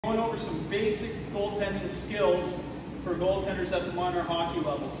some basic goaltending skills for goaltenders at the minor hockey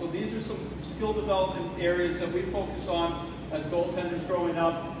level. So these are some skill development areas that we focus on as goaltenders growing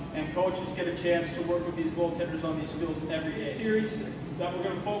up, and coaches get a chance to work with these goaltenders on these skills every day. The series that we're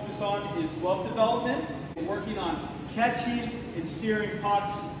going to focus on is glove development. We're working on catching and steering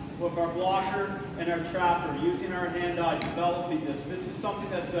pucks with our blocker and our trapper, using our hand-eye, developing this. This is something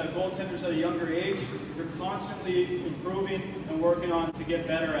that goaltenders at a younger age, they're constantly improving and working on to get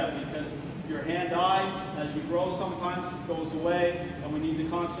better at, because your hand-eye, as you grow sometimes, goes away, and we need to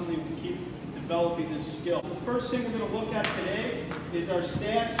constantly keep developing this skill. The first thing we're going to look at today is our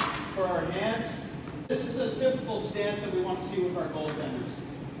stance for our hands. This is a typical stance that we want to see with our goaltenders.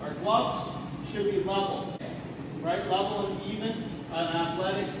 Our gloves should be level, right? Level and even, an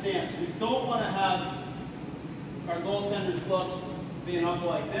athletic stance. We don't want to have our goaltenders' gloves being up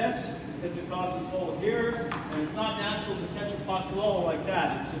like this, because it causes hole here, and it's not natural to catch a puck low like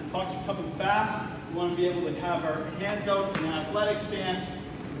that. If pucks are coming fast, we want to be able to have our hands out in an athletic stance,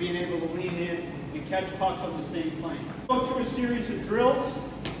 being able to lean in and catch pucks on the same plane. We'll go through a series of drills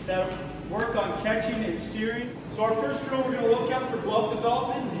that work on catching and steering. So our first drill we're going to look at for glove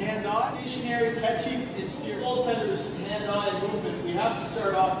development and hand-eye. Stationary catching and steering. Goaltenders hand-eye movement, we have to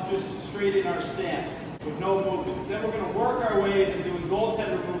start off just straight in our stance with no movements. Then we're going to work our way into doing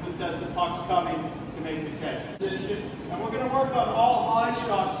goaltender movements as the puck's coming to make the catch. Position. And we're going to work on all high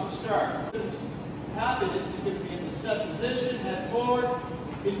shots to start. What's happening is he's going to be in the set position, head forward.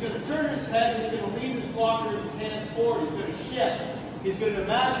 He's going to turn his head, he's going to lean his blocker and his hands forward. He's going to shift. He's going to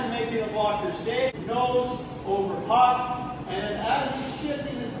imagine making a blocker save, nose over puck, and then as he's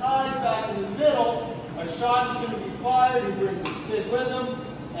shifting his eyes back in the middle, a shot is going to be fired. He brings his stick with him,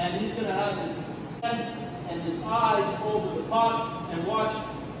 and he's going to have his head and his eyes over the puck and watch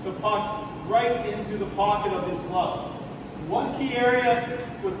the puck right into the pocket of his glove. One key area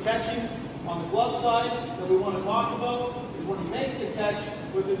with catching on the glove side that we want to talk about is when he makes a catch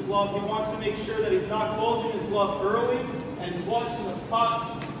with his glove, he wants to make sure that he's not closing his glove early and he's watching the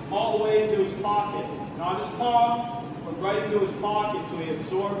puck all the way into his pocket. Not his palm, but right into his pocket so he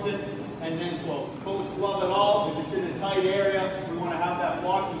absorbs it and then close. Close the glove at all. If it's in a tight area, we want to have that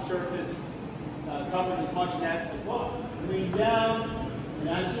blocking surface covered as much net as possible. Lean down, and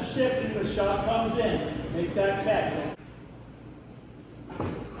as you're shifting, the shot comes in. Make that catch.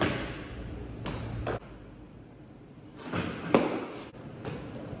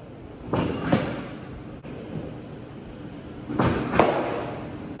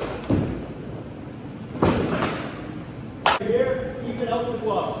 Here, even out the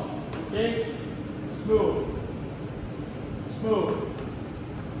gloves. Okay? Smooth. Smooth.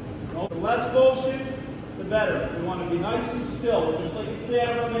 The less motion, the better. We want to be nice and still. We're just like a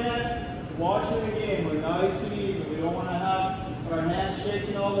cameraman watching the game. We're nice and even. We don't want to have our hands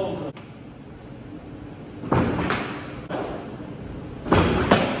shaking all over.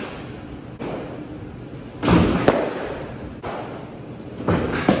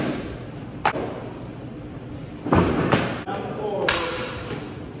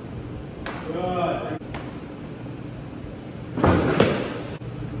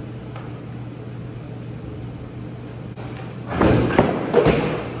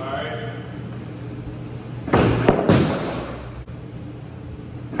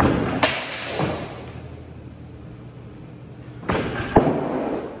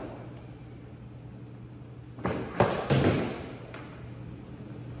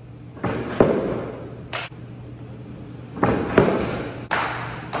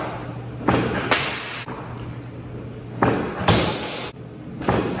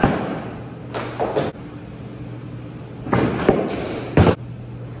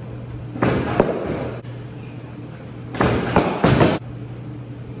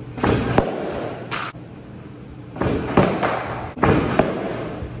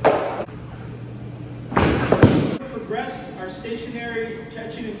 Stationary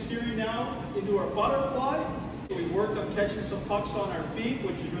catching and steering now into our butterfly. We worked on catching some pucks on our feet,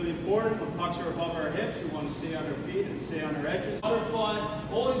 which is really important. When pucks are above our hips, we want to stay on our feet and stay on our edges. Butterfly,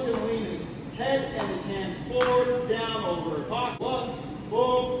 always going to lean his head and his hands forward, down over a puck.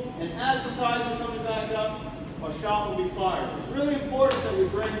 Boom, and as his eyes are coming back up, a shot will be fired. It's really important that we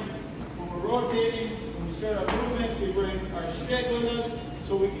bring, when we're rotating, when we start our movements, we bring our stick with us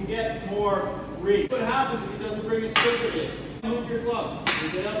so we can get more reach. What happens if he doesn't bring his stick with it? Move your glove.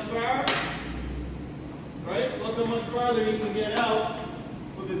 You get out far, right? Look how much farther he can get out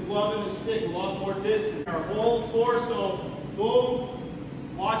with his glove and his stick, a lot more distance. Our whole torso, boom,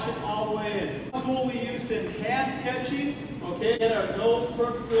 watch it all the way in. Tool we use to enhance catching, okay? Get our nose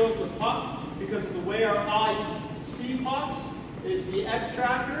perfectly over the puck because of the way our eyes see pucks. is the X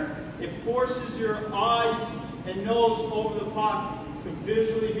tracker. It forces your eyes and nose over the puck to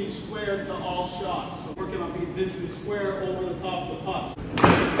visually be square to all shots. So working on being visually square over the top of the pucks.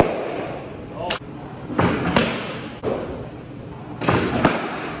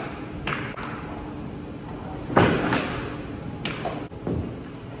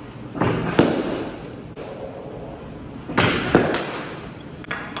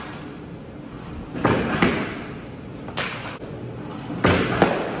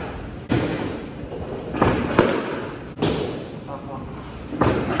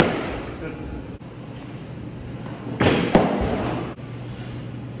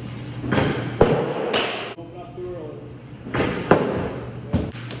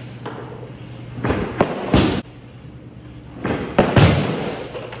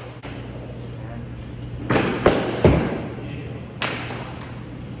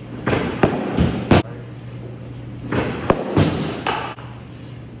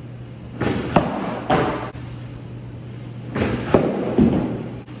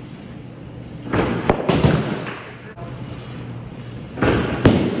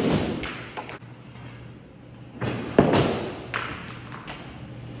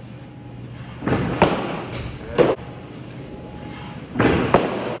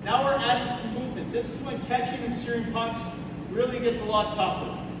 This is when catching and steering pucks really gets a lot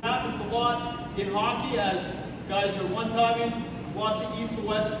tougher. It happens a lot in hockey as guys are one-timing, lots of east to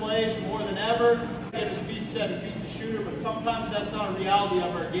west plays more than ever. Get his feet set and beat the shooter, but sometimes that's not a reality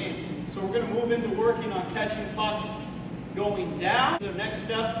of our game. So we're going to move into working on catching pucks going down. The next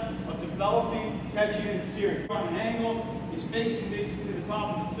step of developing catching and steering. On an angle, he's facing basically the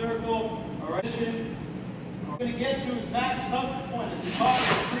top of the circle. All right. We're going to get to his max coverage point at the top of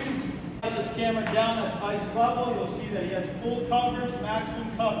the crease. Have this camera down at ice level, you'll see that he has full coverage, maximum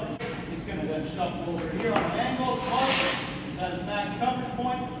coverage. He's going to then shuffle over here on an angle, close. He's at his max coverage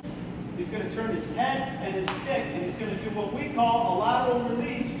point. He's going to turn his head and his stick, and he's going to do what we call a lateral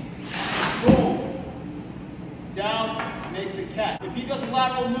release. Boom. Down, make the catch. If he does a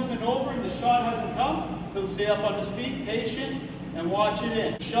lateral movement over and the shot hasn't come, he'll stay up on his feet, patient, and watch it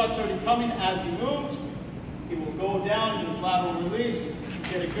in. The shot's already coming as he moves. He will go down in his lateral release.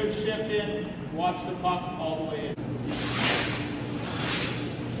 Get a good shift in, watch the puck all the way in.